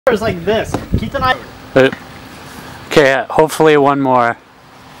It's like this. Keep an eye. Okay, hopefully one more.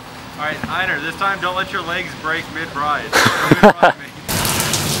 Alright, Einer, this time don't let your legs break mid-ride.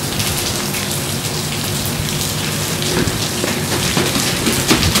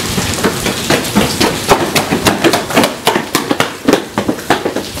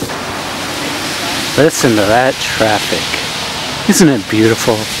 Listen to that traffic. Isn't it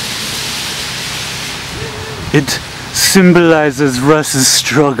beautiful? It symbolizes Russ's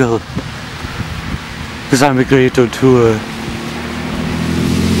struggle. Because I'm a great auteur.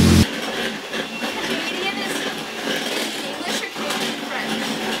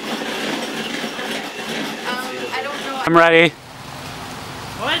 I'm ready.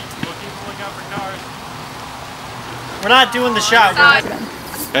 What? Look out for cars. We're not doing the shot.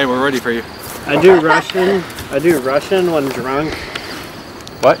 Hey, we're ready for you. I do Russian when drunk.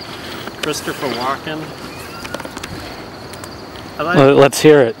 What? Christopher Walken. Let's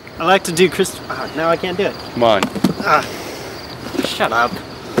hear it. I like to do Christopher. Now I can't do it. Come on. Shut up.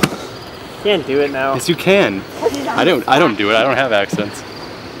 Can't do it now. Yes, you can. I don't do it. I don't have accents.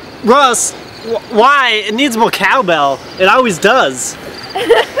 Russ, why? It needs more cowbell. It always does.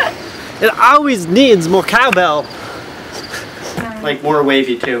 It always needs more cowbell. Like more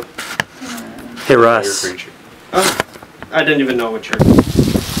wavy too. Hey Russ. Oh, I didn't even know what you're.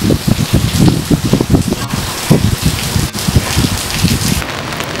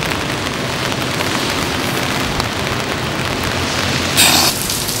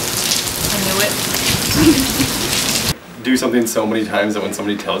 Do something so many times that when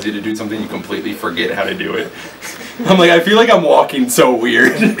somebody tells you to do something, you completely forget how to do it. I'm like, I feel like I'm walking so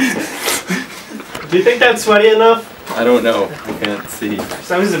weird. Do you think that's sweaty enough? I don't know. I can't see.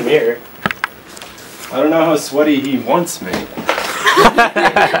 So is a mirror. I don't know how sweaty he wants me.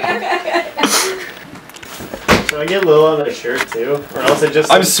 Should I get a little on the shirt too? Or else it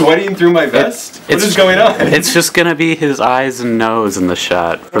just... I'm sweating through my vest? What is going on? It's just gonna be his eyes and nose in the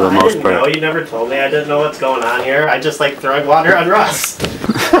shot for the most part. No, you never told me. I didn't know what's going on here. I just like throwing water on Russ.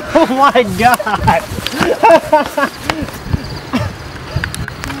 Oh my god!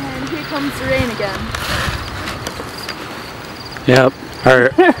 And here comes the rain again. Yep.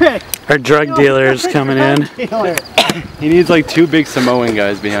 Our drug dealer is coming in. He needs like 2 big Samoan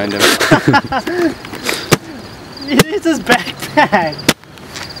guys behind him. He needs his backpack.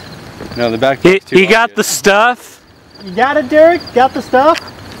 No, the backpack's too He got the stuff. You got it, Derek? Got the stuff?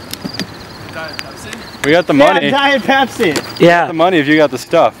 Diet Pepsi? We got the money. Yeah, Diet Pepsi. Yeah. The money if you got the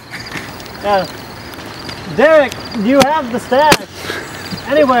stuff. Yeah. Derek, do you have the stash?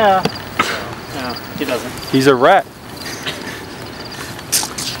 Anywhere? No, he doesn't. He's a rat.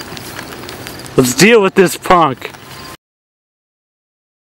 Let's deal with this punk.